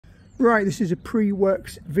Right, this is a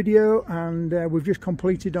pre-works video, and we've just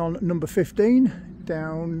completed on number 15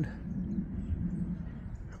 down,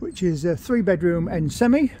 which is a 3-bedroom end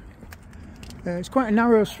semi. It's quite a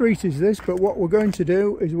narrow street is this, but what we're going to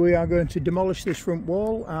do is we are going to demolish this front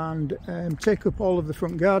wall and take up all of the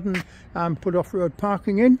front garden and put off-road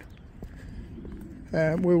parking in.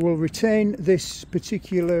 We will retain this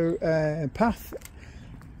particular path.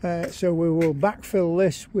 So we will backfill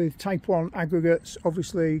this with type 1 aggregates,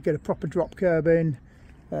 obviously get a proper drop curb in,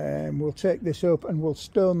 we'll take this up and we'll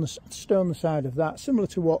stone the side of that, similar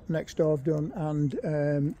to what next door have done and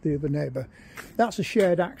the other neighbour. That's a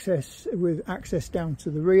shared access with access down to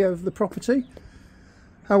the rear of the property.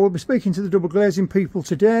 I will be speaking to the double glazing people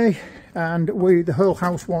today, and the whole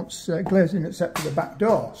house wants glazing except for the back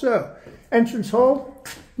door. So, entrance hall,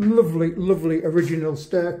 lovely original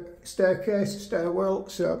staircase, stairwell,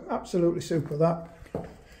 so absolutely super that.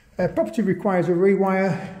 Property requires a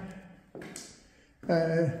rewire.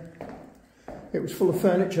 It was full of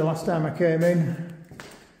furniture last time I came in,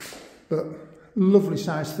 but lovely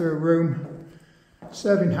size through room.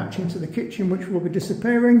 Serving hatch into the kitchen, which will be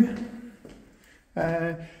disappearing.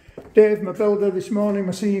 Dave, my builder this morning,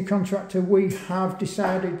 my senior contractor, we have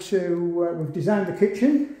decided to, we've designed the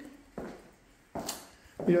kitchen.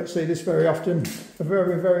 You don't see this very often. A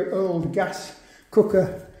very old gas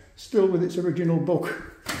cooker, still with its original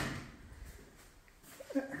book.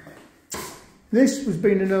 This has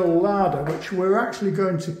been an old larder, which we're actually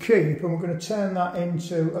going to keep, and we're going to turn that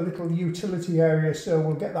into a little utility area, so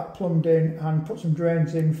we'll get that plumbed in and put some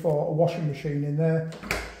drains in for a washing machine in there.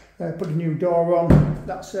 Put a new door on.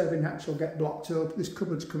 That serving hatch will get blocked up. This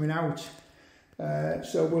cupboard's coming out.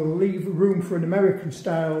 So we'll leave room for an American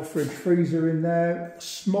style fridge freezer in there,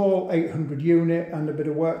 small 800 unit and a bit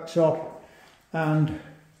of worktop, and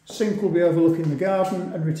sink will be overlooking the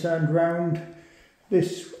garden and returned round.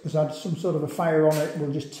 This has had some sort of a fire on it,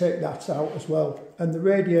 we'll just take that out as well. And the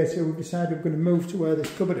radiator, we've decided we're going to move to where this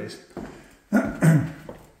cupboard is.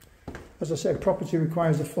 As I said, property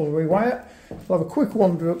requires a full rewire. We'll have a quick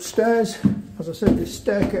wander upstairs. As I said, this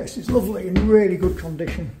staircase is lovely, in really good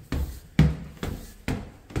condition.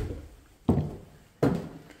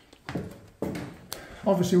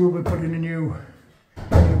 Obviously we'll be putting a new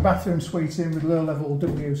bathroom suite in with low level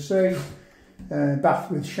WC,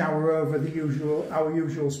 bath with shower over, our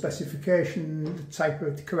usual specification,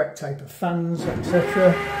 the correct type of fans,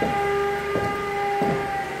 etc.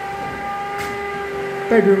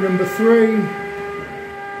 Bedroom number 3,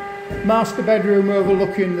 master bedroom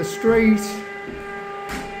overlooking the street.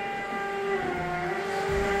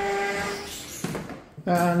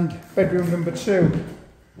 And bedroom number 2.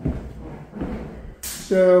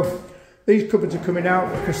 So these cupboards are coming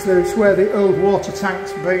out because it's where the old water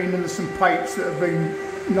tank's been, and there's some pipes that have been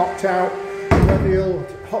knocked out. Where the old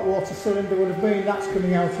hot water cylinder would have been, that's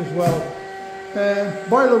coming out as well.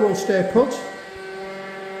 Boiler will stay put.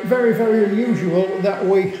 Very unusual that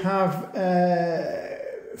we have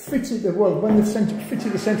fitted when they've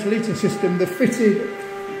fitted the central heating system, they've fitted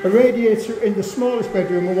a radiator in the smallest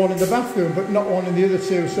bedroom and one in the bathroom, but not one in the other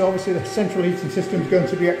two. So obviously the central heating system is going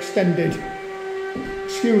to be extended.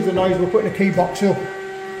 Excuse the noise, we're putting a key box up.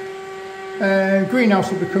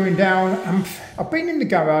 Greenhouse will be coming down. I've been in the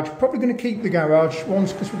garage, probably going to keep the garage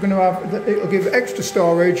once, because we're going to have, it'll give extra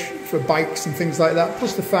storage for bikes and things like that,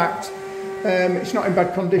 plus the fact it's not in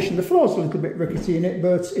bad condition. The floor's a little bit rickety in it,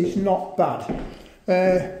 but it's not bad.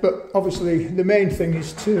 But obviously the main thing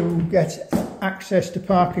is to get access to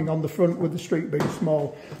parking on the front with the street being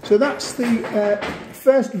small. So that's the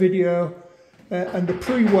first video and the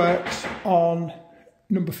pre-works on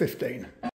number 15.